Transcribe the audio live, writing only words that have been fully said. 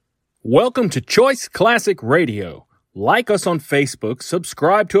Welcome to Choice Classic Radio. Like us on Facebook,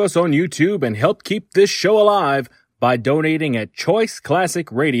 subscribe to us on YouTube, and help keep this show alive by donating at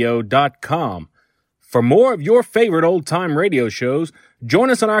choiceclassicradio.com. For more of your favorite old-time radio shows, join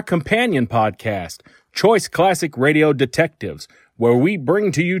us on our companion podcast, Choice Classic Radio Detectives, where we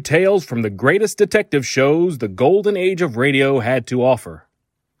bring to you tales from the greatest detective shows the golden age of radio had to offer.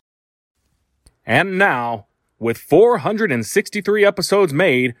 And now, with 463 episodes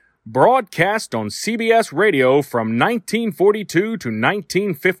made, broadcast on CBS Radio from 1942 to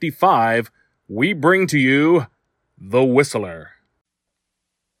 1955, we bring to you The Whistler.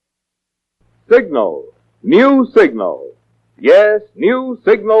 Signal. New Signal. Yes, new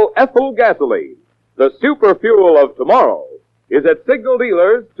Signal ethyl gasoline. The super fuel of tomorrow is at Signal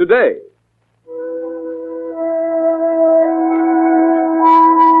dealers today.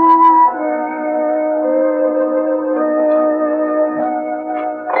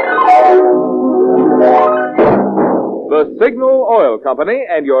 The Signal Oil Company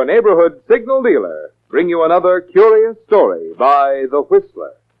and your neighborhood Signal dealer bring you another curious story by The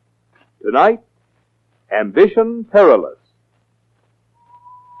Whistler. Tonight, Ambition Perilous.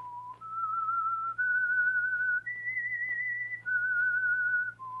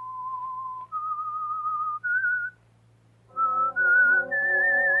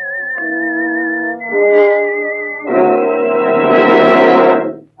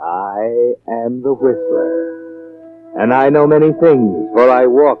 I am the Whistler, and I know many things, for I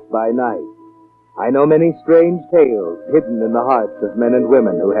walk by night. I know many strange tales hidden in the hearts of men and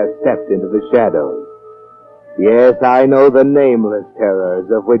women who have stepped into the shadows. Yes, I know the nameless terrors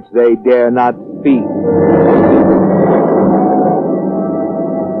of which they dare not speak.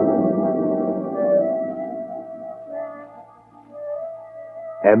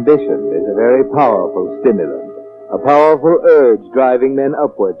 Ambition is a very powerful stimulant, a powerful urge driving men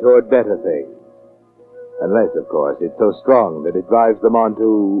upward toward better things. Unless, of course, it's so strong that it drives them on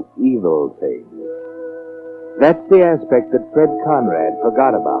to evil things. That's the aspect that Fred Conrad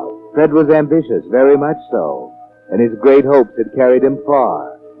forgot about. Fred was ambitious, very much so, and his great hopes had carried him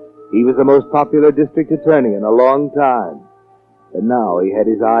far. He was the most popular district attorney in a long time, and now he had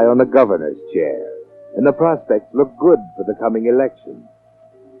his eye on the governor's chair, and the prospects looked good for the coming election.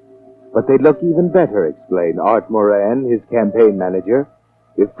 But they'd look even better, explained Art Moran, his campaign manager,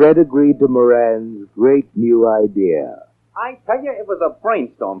 if Fred agreed to Moran's great new idea. I tell you, it was a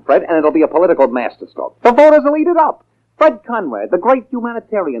brainstorm, Fred, and it'll be a political masterstroke. The voters will eat it up. Fred Conrad, the great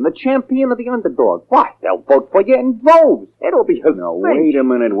humanitarian, the champion of the underdog. Why, they'll vote for you in droves. It'll be a Now, wait a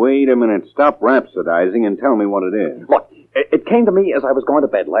minute. Stop rhapsodizing and tell me what it is. Look, it came to me as I was going to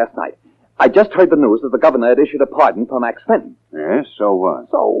bed last night. I just heard the news that the governor had issued a pardon for Max Fenton. Yes, so what?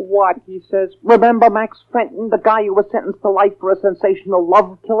 So what, he says. Remember Max Fenton, the guy who was sentenced to life for a sensational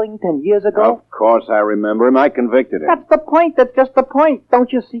love killing 10 years ago? Of course I remember him. I convicted him. That's the point. That's just the point.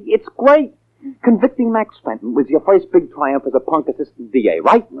 Don't you see? It's great. Convicting Max Fenton was your first big triumph as a punk assistant DA,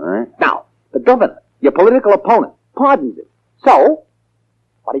 right? Right. Now, the governor, your political opponent, pardons him. So,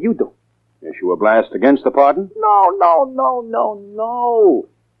 what do? Issue a blast against the pardon? No.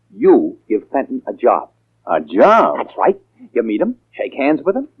 You give Fenton a job. A job? That's right. You meet him, shake hands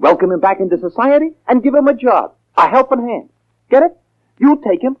with him, welcome him back into society, and give him a job. A helping hand. Get it? You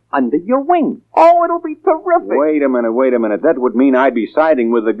take him under your wing. Oh, it'll be terrific. Wait a minute. That would mean I'd be siding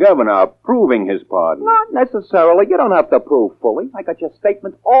with the governor, approving his pardon. Not necessarily. You don't have to prove fully. I got your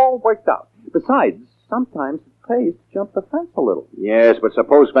statement all worked out. Besides, sometimes it pays to jump the fence a little. Yes, but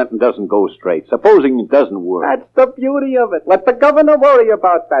suppose Fenton doesn't go straight. Supposing it doesn't work. That's the beauty of it. Let the governor worry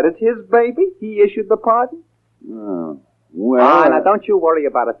about that. It's his baby. He issued the pardon. Oh, well... Now don't you worry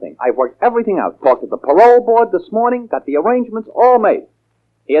about a thing. I've worked everything out. Talked to the parole board this morning. Got the arrangements all made.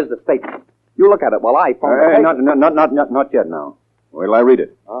 Here's the statement. You look at it while I phone Not yet now. Wait till I read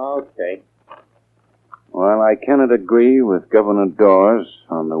it. Okay. While I cannot agree with Governor Dawes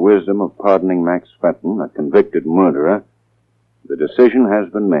on the wisdom of pardoning Max Fenton, a convicted murderer, the decision has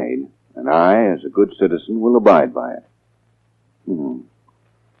been made, and I, as a good citizen, will abide by it.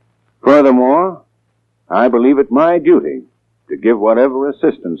 Furthermore, I believe it my duty to give whatever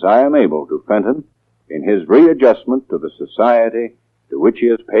assistance I am able to Fenton in his readjustment to the society to which he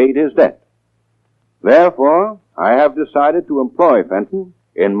has paid his debt. Therefore, I have decided to employ Fenton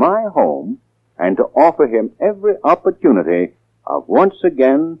in my home and to offer him every opportunity of once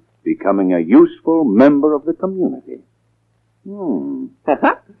again becoming a useful member of the community.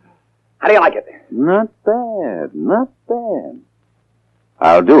 How do you like it? Not bad.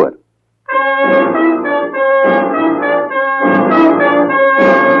 I'll do it.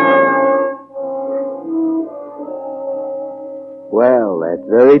 Well, that's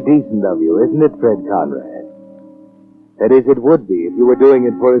very decent of you, isn't it, Fred Conrad? That is, it would be if you were doing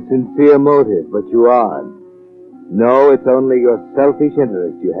it for a sincere motive, but you aren't. No, it's only your selfish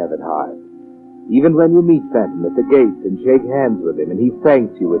interest you have at heart. Even when you meet Fenton at the gates and shake hands with him and he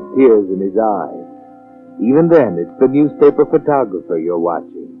thanks you with tears in his eyes, even then it's the newspaper photographer you're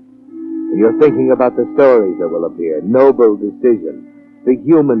watching. And you're thinking about the stories that will appear, Noble Decision, the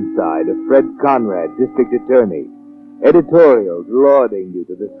human side of Fred Conrad, District Attorney, editorials lauding you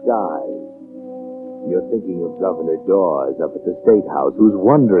to the skies. You're thinking of Governor Dawes up at the State House, who's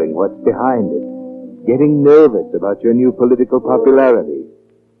wondering what's behind it, getting nervous about your new political popularity.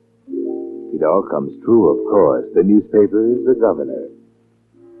 It all comes true, of course. The newspaper is the governor.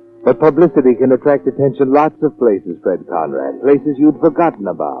 But publicity can attract attention lots of places, Fred Conrad, places you'd forgotten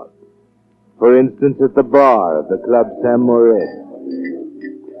about. For instance, at the bar of the Club Saint Moritz.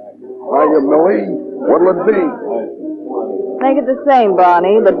 Hiya, Millie. What'll it be? Make it the same,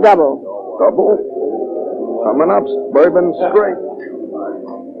 Barney, but double. Double? Coming up, bourbon straight.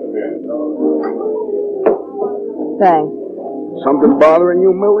 Thanks. Something bothering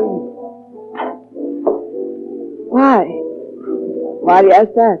you, Millie? Why? Why do you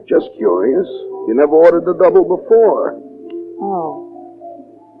ask that? Just curious. You never ordered the double before. Oh.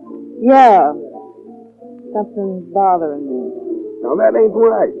 Yeah. Something's bothering me. Now, that ain't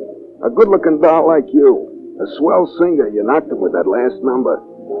right. A good-looking doll like you. A swell singer. You knocked him with that last number.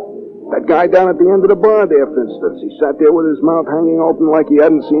 That guy down at the end of the bar there, for instance. He sat there with his mouth hanging open like he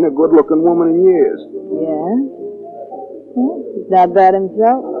hadn't seen a good-looking woman in years. Yeah? Well, he's not bad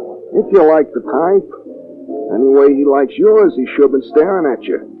himself. If you like the type. Anyway he likes yours, he sure been staring at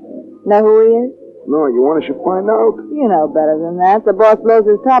you. Know who he is? No, you want us to find out? You know better than that. The boss blows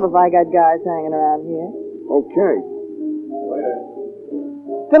his top if I got guys hanging around here. Okay.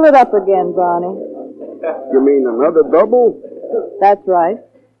 Fill it up again, Barney. You mean another double? That's right.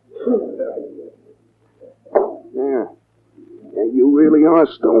 Yeah. Yeah, you really are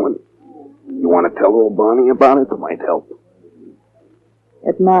stowing. You want to tell old Barney about it? It might help.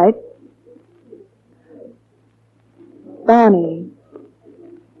 It might. Barney,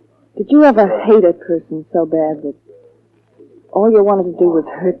 did you ever hate a person so bad that all you wanted to do was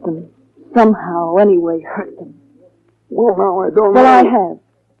hurt them? Somehow, anyway, hurt them? Well, now, I don't know. Well, I have.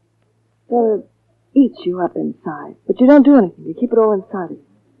 So it eats you up inside. But you don't do anything. You keep it all inside of you.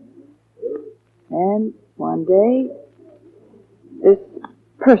 And one day, this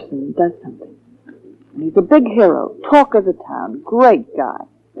person does something. And he's a big hero, talk of the town, great guy.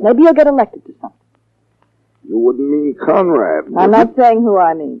 Maybe he'll get elected to something. You wouldn't mean Conrad. I'm not saying who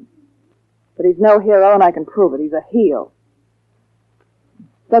I mean. But he's no hero, and I can prove it. He's a heel.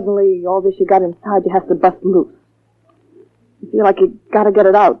 Suddenly, all this you got inside you has to bust loose. You feel like you gotta get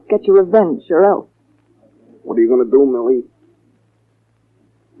it out, get your revenge, or else. What are you going to do, Millie?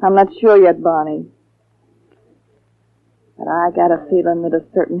 I'm not sure yet, Barney. But I got a feeling that a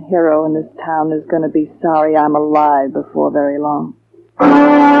certain hero in this town is going to be sorry I'm alive before very long.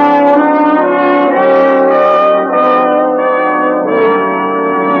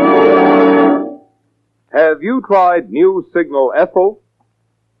 Have you tried new Signal Ethyl?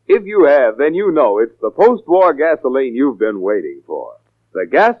 If you have, then you know it's the post-war gasoline you've been waiting for. The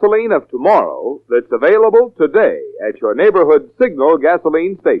gasoline of tomorrow that's available today at your neighborhood Signal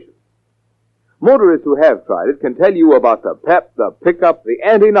gasoline station. Motorists who have tried it can tell you about the pep, the pickup, the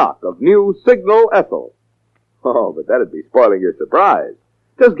anti-knock of new Signal Ethyl. Oh, but that'd be spoiling your surprise.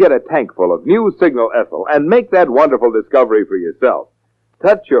 Just get a tank full of new Signal Ethyl and make that wonderful discovery for yourself.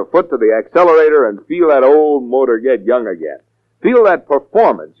 Touch your foot to the accelerator and feel that old motor get young again. Feel that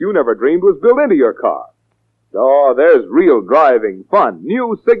performance you never dreamed was built into your car. Oh, there's real driving fun,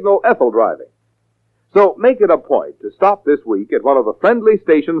 new Signal Ethyl driving. So make it a point to stop this week at one of the friendly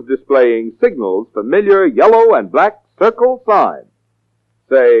stations displaying Signal's familiar yellow and black circle sign.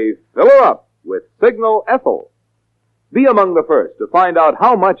 Say, fill her up with Signal Ethyl. Be among the first to find out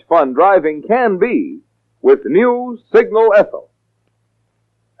how much fun driving can be with new Signal Ethyl.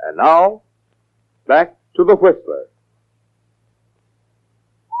 And now, back to the Whistler.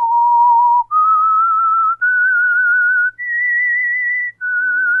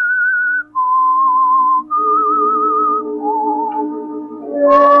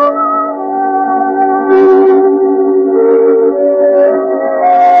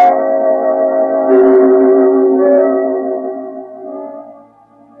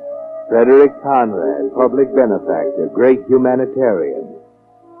 Frederick Conrad, public benefactor, great humanitarian.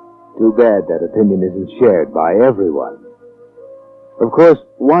 Too bad that opinion isn't shared by everyone. Of course,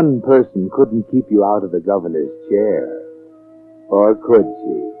 one person couldn't keep you out of the governor's chair. Or could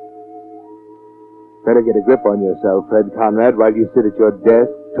she? Better get a grip on yourself, Fred Conrad, while you sit at your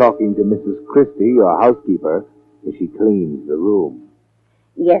desk talking to Mrs. Christie, your housekeeper, as she cleans the room.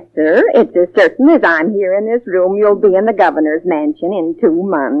 Yes, sir. It's as certain as I'm here in this room, you'll be in the governor's mansion in 2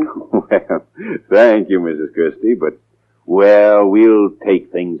 months. Well, thank you, Mrs. Christie, but, well, we'll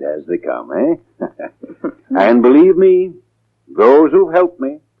take things as they come, eh? And believe me, those who've helped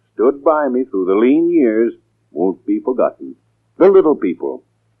me, stood by me through the lean years, won't be forgotten. The little people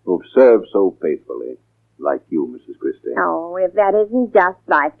who've served so faithfully, like you, Mrs. Christie. Oh, if that isn't just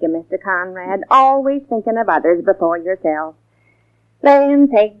like you, Mr. Conrad, always thinking of others before yourself.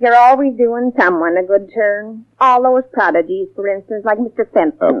 Land's sake, you're always doing someone a good turn. All those prodigies, for instance, like Mr.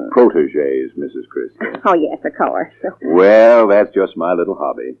 Fenton. Protégés, Mrs. Christie. Oh, yes, of course. Well, that's just my little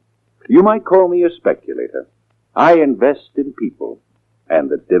hobby. You might call me a speculator. I invest in people,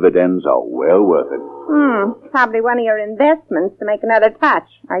 and the dividends are well worth it. Probably one of your investments to make another touch.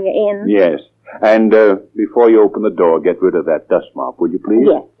 Are you in? Yes. And before you open the door, get rid of that dust mop, will you please?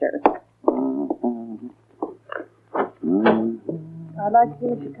 Yes, sir. I'd like to see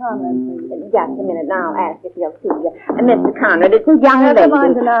Mr. Conrad, please. Just a minute, now I'll ask if he'll see you. Mr. Conrad, it's a young lady. Never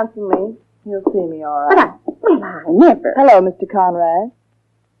mind announcing me. He'll see me all right. Well, I never. Hello, Mr. Conrad.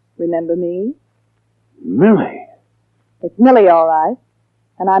 Remember me? Millie. It's Millie, all right.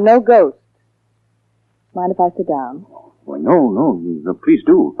 And I'm no ghost. Mind if I sit down? Well, no, please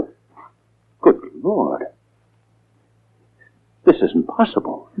do. Good Lord. This isn't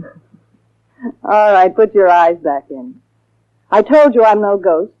possible. All right, put your eyes back in. I told you I'm no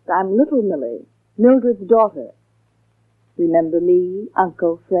ghost. I'm little Millie, Mildred's daughter. Remember me,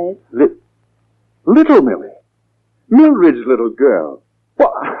 Uncle Fred? Little Millie? Mildred's little girl?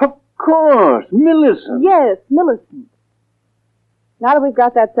 Well, of course, Millicent. Yes, Millicent. Now that we've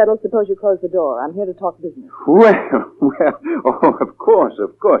got that settled, suppose you close the door. I'm here to talk business. Well, oh, of course.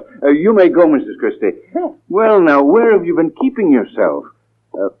 You may go, Mrs. Christie. Well, now, where have you been keeping yourself?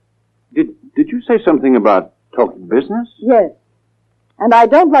 Did you say something about talking business? Yes. And I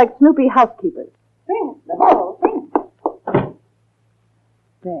don't like snoopy housekeepers.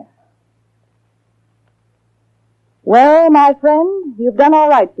 There. Well, my friend, you've done all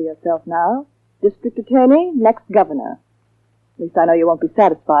right for yourself now. District attorney, next governor. At least I know you won't be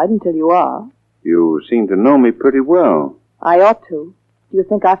satisfied until you are. You seem to know me pretty well. I ought to. Do you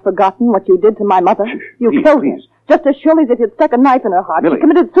think I've forgotten what you did to my mother? You killed her. Just as surely as if you'd stuck a knife in her heart. Millie. She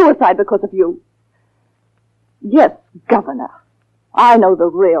committed suicide because of you. Yes, governor. I know the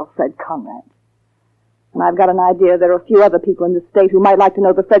real Fred Conrad. And I've got an idea there are a few other people in the state who might like to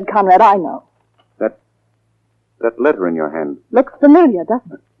know the Fred Conrad I know. That letter in your hand. Looks familiar,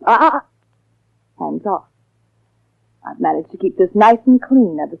 doesn't it? Hands off. I've managed to keep this nice and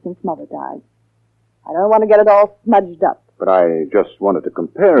clean ever since Mother died. I don't want to get it all smudged up. But I just wanted to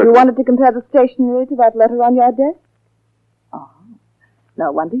compare it. You wanted to compare the stationery to that letter on your desk? Oh,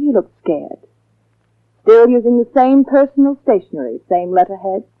 no wonder you look scared. Still using the same personal stationery, same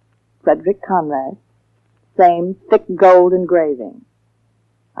letterhead, Frederick Conrad, same thick gold engraving.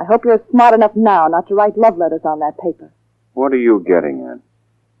 I hope you're smart enough now not to write love letters on that paper. What are you getting at?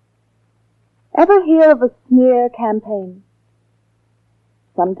 Ever hear of a smear campaign?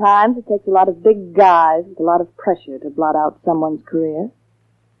 Sometimes it takes a lot of big guys with a lot of pressure to blot out someone's career.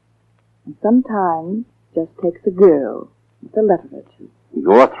 And sometimes it just takes a girl with a letter or two.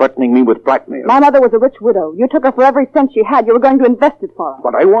 You're threatening me with blackmail. My mother was a rich widow. You took her for every cent she had. You were going to invest it for her.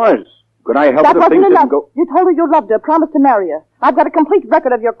 But I was. Could I help That it if things wasn't enough. didn't go... You told her you loved her, promised to marry her. I've got a complete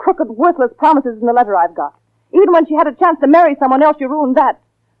record of your crooked, worthless promises in the letter I've got. Even when she had a chance to marry someone else, you ruined that.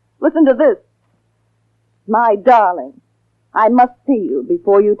 Listen to this. My darling, I must see you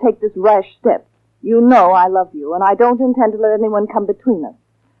before you take this rash step. You know I love you, and I don't intend to let anyone come between us.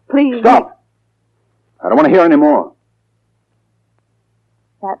 Please... Stop! I don't want to hear any more.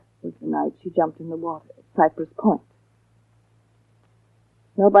 That was the night she jumped in the water at Cypress Point.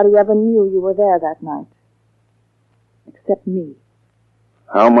 Nobody ever knew you were there that night. Except me.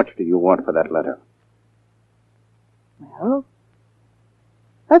 How much do you want for that letter? Well,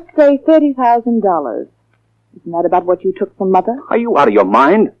 let's say $30,000. Isn't that about what you took from Mother? Are you out of your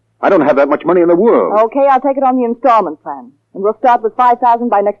mind? I don't have that much money in the world. Okay, I'll take it on the installment plan. And we'll start with $5,000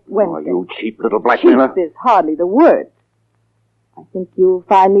 by next Wednesday. Oh, you cheap little blackmailer. Cheap is hardly the word. I think you'll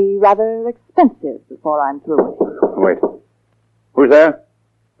find me rather expensive before I'm through with you. Wait. Who's there?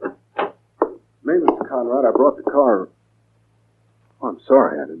 Me, Mr. Conrad. I brought the car. Oh, I'm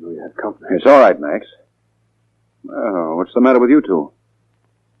sorry. I didn't know you had company. It's all right, Max. Well, what's the matter with you two?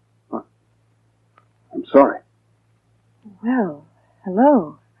 Huh. I'm sorry. Well,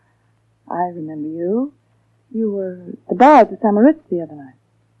 hello. I remember you. You were at the bar at the Samaritz the other night.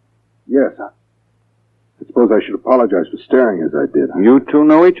 Yes, suppose I should apologize for staring as I did. You two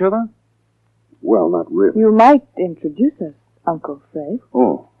know each other? Well, not really. You might introduce us, Uncle Fred.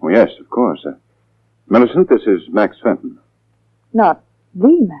 Oh, yes, of course. Millicent, this is Max Fenton. Not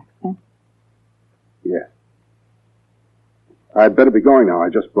the Max Fenton. Yes. I'd better be going now. I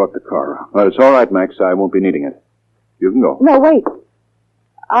just brought the car out. Well, it's all right, Max. I won't be needing it. You can go. No, wait.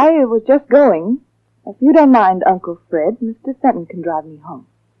 I was just going. If you don't mind, Uncle Fred, Mr. Fenton can drive me home.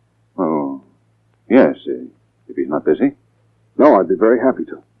 Oh, yes, if he's not busy. No, I'd be very happy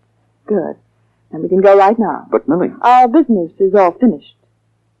to. Good. And we can go right now. But, Millie... Our business is all finished.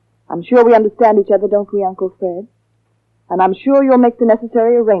 I'm sure we understand each other, don't we, Uncle Fred? And I'm sure you'll make the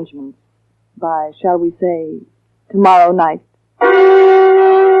necessary arrangements by, shall we say, tomorrow night.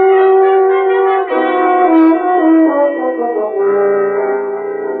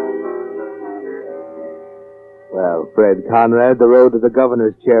 Well, Fred Conrad, the road to the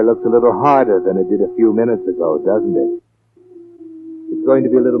governor's chair looks a little harder than it did a few minutes ago, doesn't it? It's going to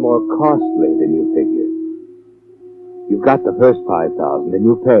be a little more costly than you figured. You've got the first $5,000 and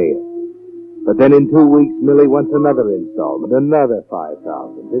you pay it. But then in 2 weeks, Millie wants another installment, another $5,000.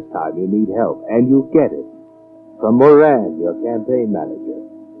 This time you need help, and you get it. From Moran, your campaign manager.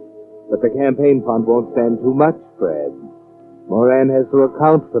 But the campaign fund won't stand too much, Fred. Moran has to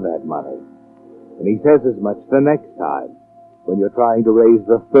account for that money. And he says as much the next time, when you're trying to raise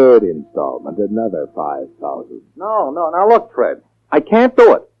the third installment, another $5,000. No, now look, Fred. I can't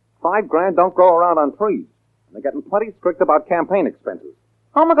do it. $5,000 don't grow around on trees. And they're getting plenty strict about campaign expenses.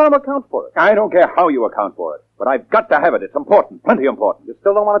 How am I going to account for it? I don't care how you account for it, but I've got to have it. It's important, plenty important. You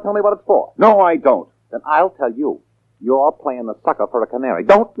still don't want to tell me what it's for? No, I don't. Then I'll tell you. You're playing the sucker for a canary.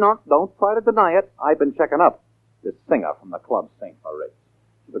 Don't try to deny it. I've been checking up. This singer from the club, St. Marie.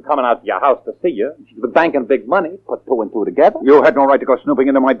 She's been coming out to your house to see you. She's been banking big money. Put two and two together. You had no right to go snooping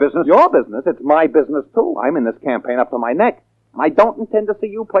into my business. Your business? It's my business, too. I'm in this campaign up to my neck. And I don't intend to see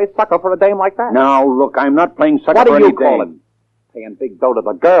you play sucker for a dame like that. Now, look, I'm not playing sucker what for do any you call dame. it? Paying big dough to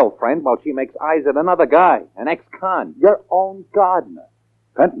the girlfriend while she makes eyes at another guy, an ex-con, your own gardener.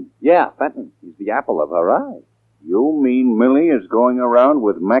 Fenton? Yeah, Fenton. He's the apple of her eye. You mean Millie is going around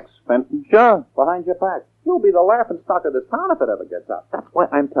with Max Fenton? Sure, behind your back. You'll be the laughing stock of this town if it ever gets out. That's why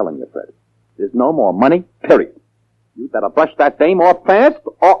I'm telling you, Fred. There's no more money, period. You better brush that dame off fast,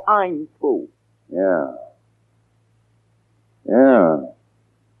 or I'm through. Yeah.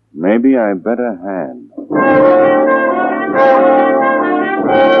 Maybe I better hand.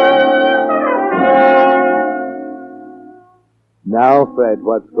 Now, Fred,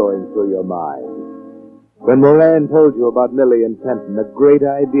 what's going through your mind? When Moran told you about Millie and Fenton, a great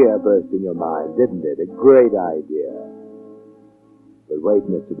idea burst in your mind, didn't it? A great idea. But wait,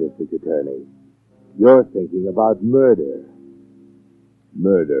 Mr. District Attorney. You're thinking about murder.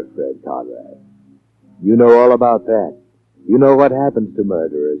 Murder, Fred Conrad. You know all about that. You know what happens to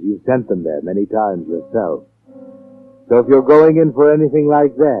murderers. You've sent them there many times yourself. So if you're going in for anything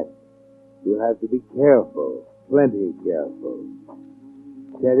like that, you'll have to be careful, plenty careful.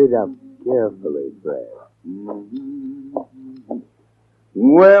 Set it up carefully, Fred.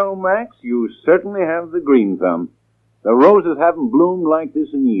 Well, Max, you certainly have the green thumb. The roses haven't bloomed like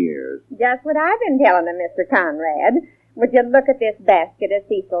this in years. Just what I've been telling them, Mr. Conrad. Would you look at this basket of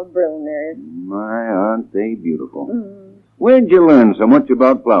Cecil Bruners? My, aren't they beautiful? Where'd you learn so much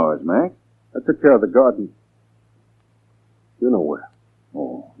about flowers, Max? I took care of the garden. You know where.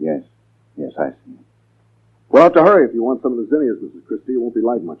 Oh, yes. Yes, I see. Well, have to hurry if you want some of the zinnias, Mrs. Christie. It won't be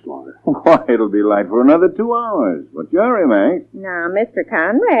light much longer. Why, it'll be light for another 2 hours. But you hurry, Max. Now, Mr.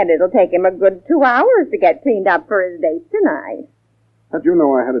 Conrad, it'll take him a good 2 hours to get cleaned up for his date tonight. How'd you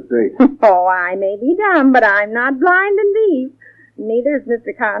know I had a date? Oh, I may be dumb, but I'm not blind and deaf. Neither's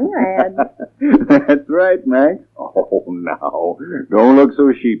Mr. Conrad. That's right, Max. Oh, now, don't look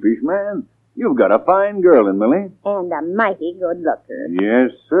so sheepish, man. You've got a fine girl in Millie. And a mighty good looker.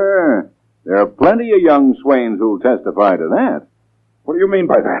 Yes, sir. There are plenty of young swains who'll testify to that. What do you mean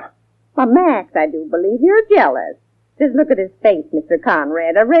by that? Well, Max, I do believe you're jealous. Just look at his face, Mr.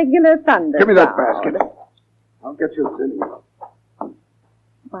 Conrad. A regular thunder Give me that cloud. basket. I'll get you a zinnia.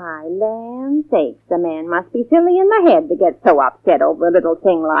 Why, land sakes, the man must be silly in the head to get so upset over a little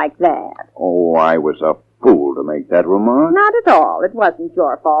thing like that. Oh, I was a fool to make that remark. Not at all. It wasn't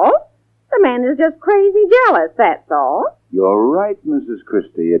your fault. The man is just crazy jealous, that's all. You're right, Mrs.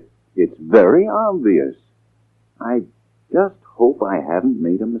 Christie. It's very obvious. I just hope I haven't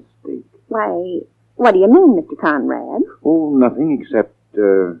made a mistake. Why, what do you mean, Mr. Conrad? Oh, nothing except,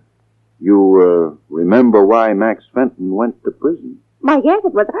 you remember why Max Fenton went to prison? Why, yes,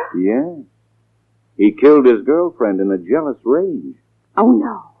 it was... Yeah. He killed his girlfriend in a jealous rage. Oh,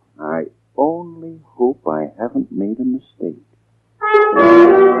 no. only hope I haven't made a mistake.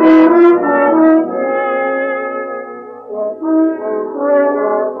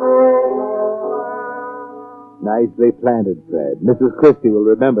 Nicely planted, Fred. Mrs. Christie will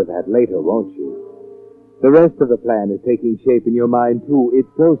remember that later, won't she? The rest of the plan is taking shape in your mind, too. It's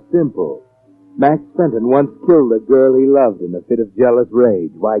so simple. Max Fenton once killed a girl he loved in a fit of jealous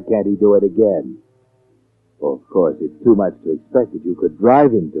rage. Why can't he do it again? Well, of course, it's too much to expect that you could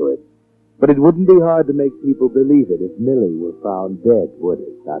drive him to it. But it wouldn't be hard to make people believe it if Millie were found dead, would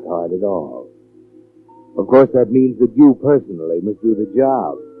it? Not hard at all. Of course, that means that you personally must do the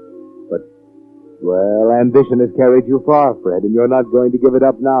job. But, well, ambition has carried you far, Fred, and you're not going to give it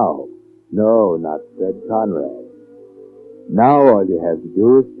up now. No, not Fred Conrad. Now all you have to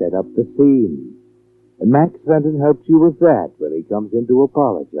do is set up the scene. And Max Fenton helps you with that when he comes in to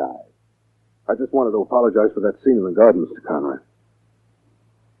apologize. I just wanted to apologize for that scene in the garden, Mr. Conrad.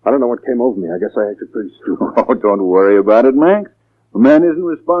 I don't know what came over me. I guess I acted pretty stupid. Oh, don't worry about it, Max. A man isn't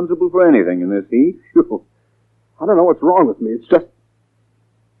responsible for anything in this heat. I don't know what's wrong with me. It's just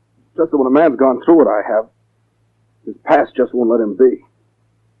that when a man's gone through what I have, his past just won't let him be.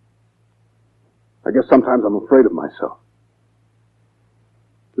 I guess sometimes I'm afraid of myself.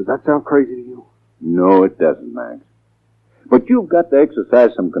 Does that sound crazy to you? No, it doesn't, Max. But you've got to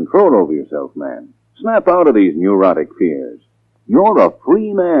exercise some control over yourself, man. Snap out of these neurotic fears. You're a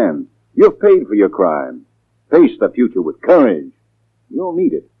free man. You've paid for your crime. Face the future with courage. You'll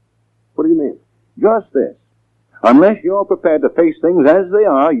need it. What do you mean? Just this. Unless you're prepared to face things as they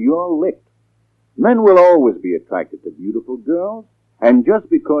are, you're licked. Men will always be attracted to beautiful girls. And just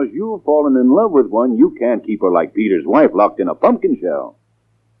because you've fallen in love with one, you can't keep her like Peter's wife locked in a pumpkin shell.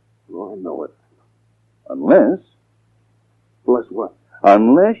 Oh, I know it. Unless what?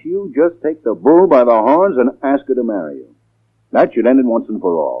 Unless you just take the bull by the horns and ask her to marry you. That should end it once and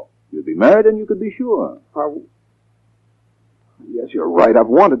for all. You'd be married and you could be sure. Yes, you're right. I've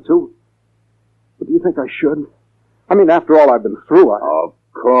wanted to. But do you think I should? I mean, after all I've been through, Of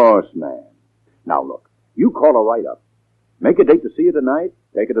course, man. Now, look. You call her right up. Make a date to see her tonight.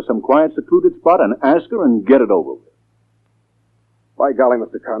 Take her to some quiet, secluded spot and ask her and get it over with. By golly,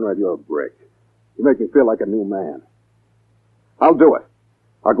 Mr. Conrad, you're a brick. You make me feel like a new man. I'll do it.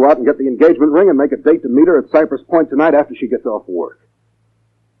 I'll go out and get the engagement ring and make a date to meet her at Cypress Point tonight after she gets off work.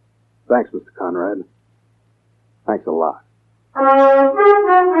 Thanks, Mr. Conrad. Thanks a lot.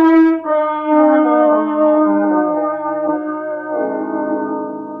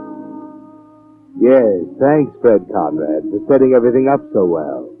 Yes, thanks, Fred Conrad, for setting everything up so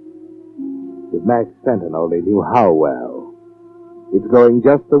well. If Max Fenton only knew how well. It's going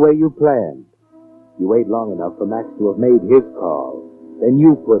just the way you planned. You wait long enough for Max to have made his call. Then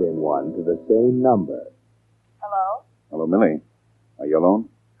you put in one to the same number. Hello? Hello, Millie. Are you alone?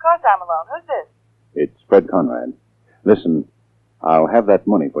 Of course I'm alone. Who's this? It's Fred Conrad. Listen, I'll have that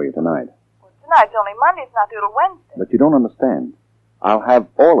money for you tonight. Well, tonight's only Monday. It's not due till Wednesday. But you don't understand. I'll have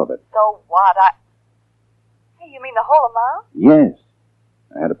all of it. So what? Hey, you mean the whole amount? Yes.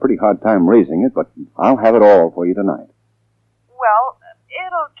 I had a pretty hard time raising it, but I'll have it all for you tonight. Well,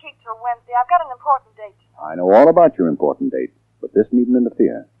 it'll keep till Wednesday. I've got an important date tonight. I know all about your important date, but this needn't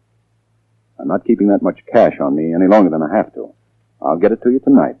interfere. I'm not keeping that much cash on me any longer than I have to. I'll get it to you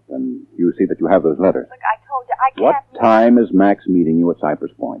tonight, and you see that you have those letters. Look, I told you, I can't... What time is Max meeting you at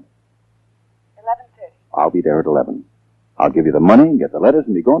Cypress Point? 11:30. I'll be there at 11. I'll give you the money, get the letters,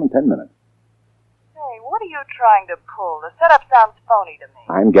 and be gone in 10 minutes. Hey, what are you trying to pull? The setup sounds phony to me.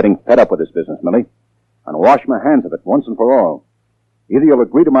 I'm getting fed up with this business, Millie. And wash my hands of it once and for all. Either you'll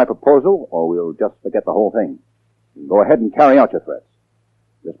agree to my proposal, or we'll just forget the whole thing. You can go ahead and carry out your threats.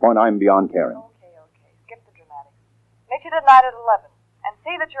 At this point, I'm beyond caring. Okay. Skip the dramatics. Meet you tonight at 11. And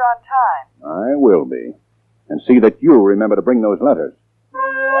see that you're on time. I will be. And see that you remember to bring those letters.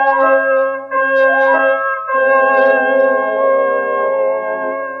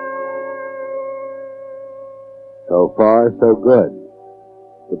 So far, so good.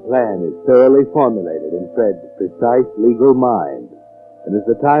 The plan is thoroughly formulated in Fred's precise legal mind. And as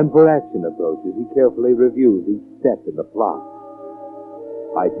the time for action approaches, he carefully reviews each step in the plot.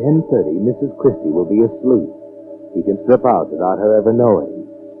 By 10:30, Mrs. Christie will be asleep. He can slip out without her ever knowing.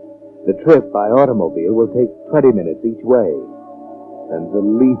 The trip by automobile will take 20 minutes each way. And the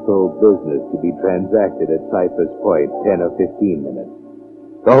lethal business to be transacted at Cypress Point, 10 or 15 minutes.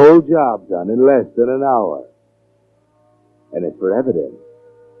 The whole job done in less than an hour. And as for evidence,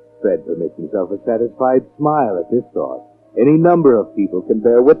 Fred permits himself a satisfied smile at this thought. Any number of people can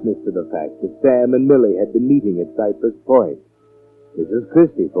bear witness to the fact that Sam and Millie had been meeting at Cypress Point. Mrs.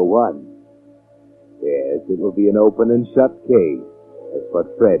 Christie, for one. Yes, it will be an open and shut case. That's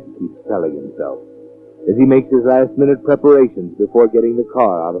what Fred keeps telling himself as he makes his last-minute preparations before getting the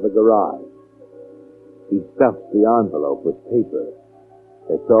car out of the garage. He stuffs the envelope with paper.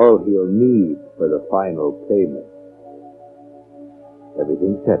 That's all he'll need for the final payment.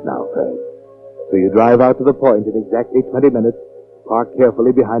 Everything's set now, Fred. So you drive out to the point in exactly 20 minutes, park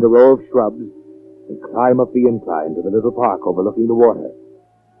carefully behind a row of shrubs, and climb up the incline to the little park overlooking the water.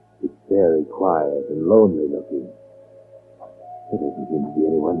 It's very quiet and lonely looking. There doesn't seem to be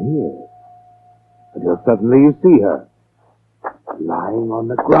anyone here. Until suddenly you see her, lying on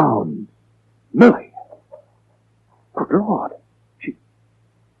the ground. Millie! Good Lord!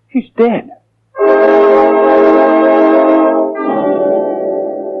 She's dead.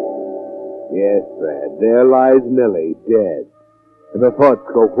 Yes, Fred, there lies Millie, dead. And the thoughts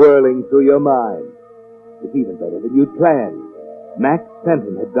go whirling through your mind. It's even better than you'd planned. Max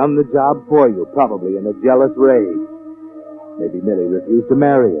Fenton had done the job for you, probably in a jealous rage. Maybe Millie refused to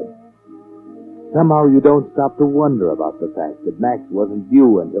marry him. Somehow you don't stop to wonder about the fact that Max wasn't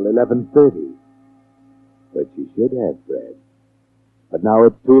due until 11:30. But you should have, Fred. But now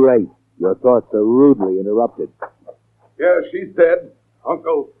it's too late. Your thoughts are rudely interrupted. Yeah, she's dead.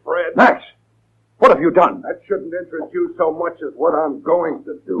 Uncle Fred. Max! What have you done? That shouldn't interest you so much as what I'm going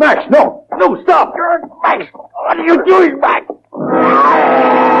to do. Max, no! No, stop! Max! What are you doing, Max?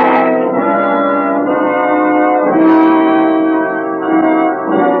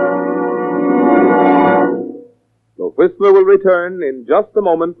 The Whistler will return in just a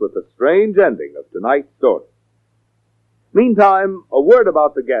moment with the strange ending of tonight's story. Meantime, a word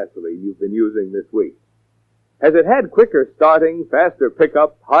about the gasoline you've been using this week. Has it had quicker starting, faster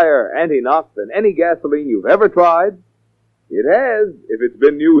pickup, higher anti-knock than any gasoline you've ever tried? It has, if it's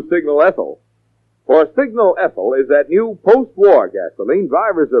been new Signal Ethyl. For Signal Ethyl is that new post-war gasoline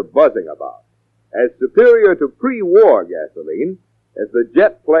drivers are buzzing about, as superior to pre-war gasoline as the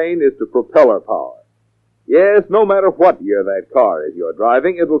jet plane is to propeller power. Yes, no matter what year that car is you're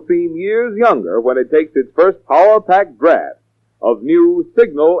driving, it'll seem years younger when it takes its first power-packed draft of new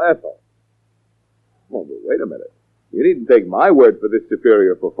Signal Ethyl. Oh, but wait a minute. You needn't take my word for this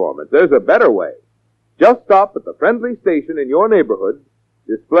superior performance. There's a better way. Just stop at the friendly station in your neighborhood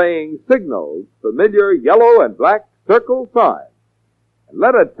displaying Signal's familiar yellow and black circle sign, and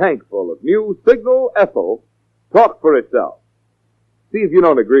let a tank full of new Signal Ethyl talk for itself. See if you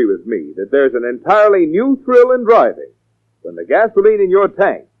don't agree with me that there's an entirely new thrill in driving when the gasoline in your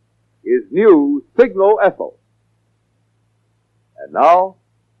tank is new Signal Ethyl. And now,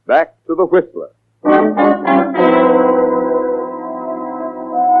 back to the Whistler.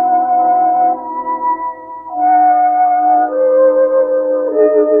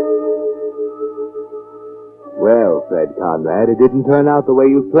 Well, Fred Conrad, it didn't turn out the way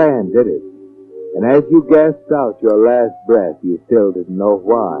you planned, did it? And as you gasped out your last breath, you still didn't know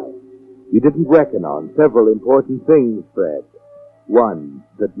why. You didn't reckon on several important things, Fred. One,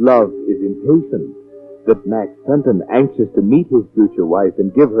 that love is impatient. That Max Fenton, anxious to meet his future wife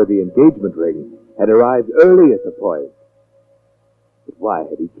and give her the engagement ring, had arrived early at the point. But why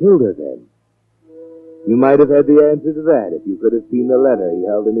had he killed her then? You might have had the answer to that if you could have seen the letter he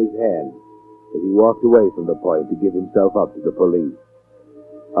held in his hand as he walked away from the point to give himself up to the police.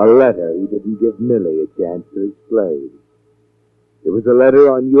 A letter he didn't give Millie a chance to explain. It was a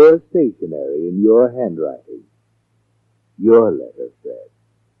letter on your stationery in your handwriting. Your letter, Fred.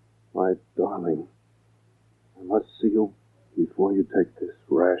 My darling, I must see you before you take this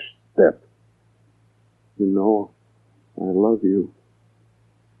rash step. You know, I love you.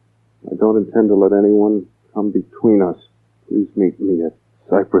 I don't intend to let anyone come between us. Please meet me at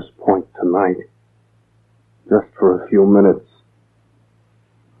Cypress Point tonight. Just for a few minutes.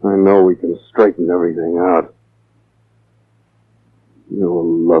 I know we can straighten everything out. Your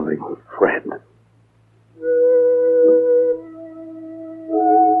loving friend.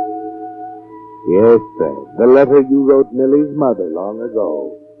 Yes, Fred, the letter you wrote Millie's mother long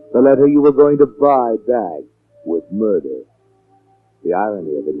ago. The letter you were going to buy back with murder. The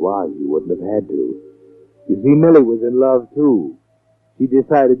irony of it was you wouldn't have had to. You see, Millie was in love, too. She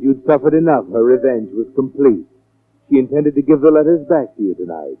decided you'd suffered enough. Her revenge was complete. She intended to give the letters back to you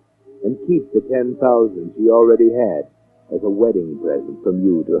tonight and keep the $10,000 she already had as a wedding present from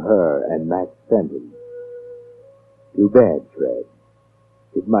you to her and Max Fenton. Too bad, Fred.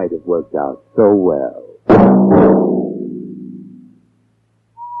 It might have worked out so well.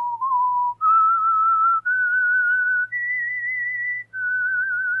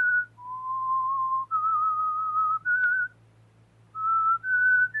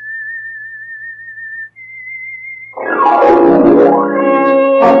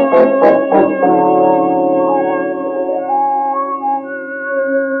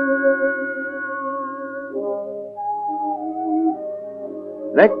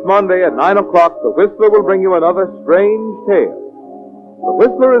 Next Monday at 9 o'clock, the Whistler will bring you another strange tale. The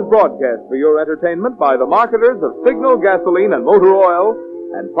Whistler is broadcast for your entertainment by the marketers of Signal gasoline and motor oil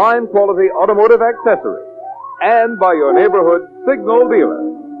and fine quality automotive accessories, and by your neighborhood Signal dealer.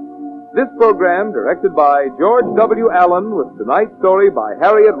 This program, directed by George W. Allen, with tonight's story by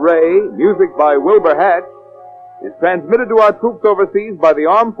Harriet Ray, music by Wilbur Hatch, is transmitted to our troops overseas by the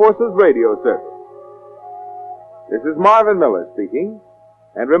Armed Forces Radio Service. This is Marvin Miller speaking,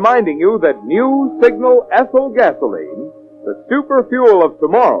 and reminding you that new Signal ethyl gasoline, the super fuel of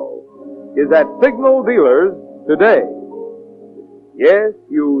tomorrow, is at Signal dealers today. Yes,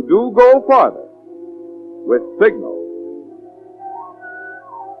 you do go farther with Signal.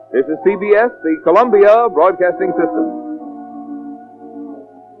 This is CBS, the Columbia Broadcasting System.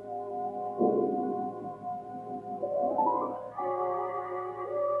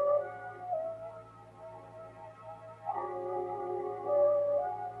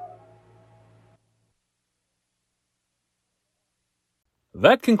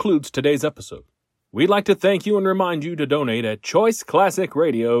 That concludes today's episode. We'd like to thank you and remind you to donate at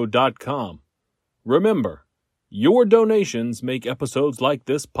choiceclassicradio.com. Remember, your donations make episodes like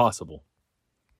this possible.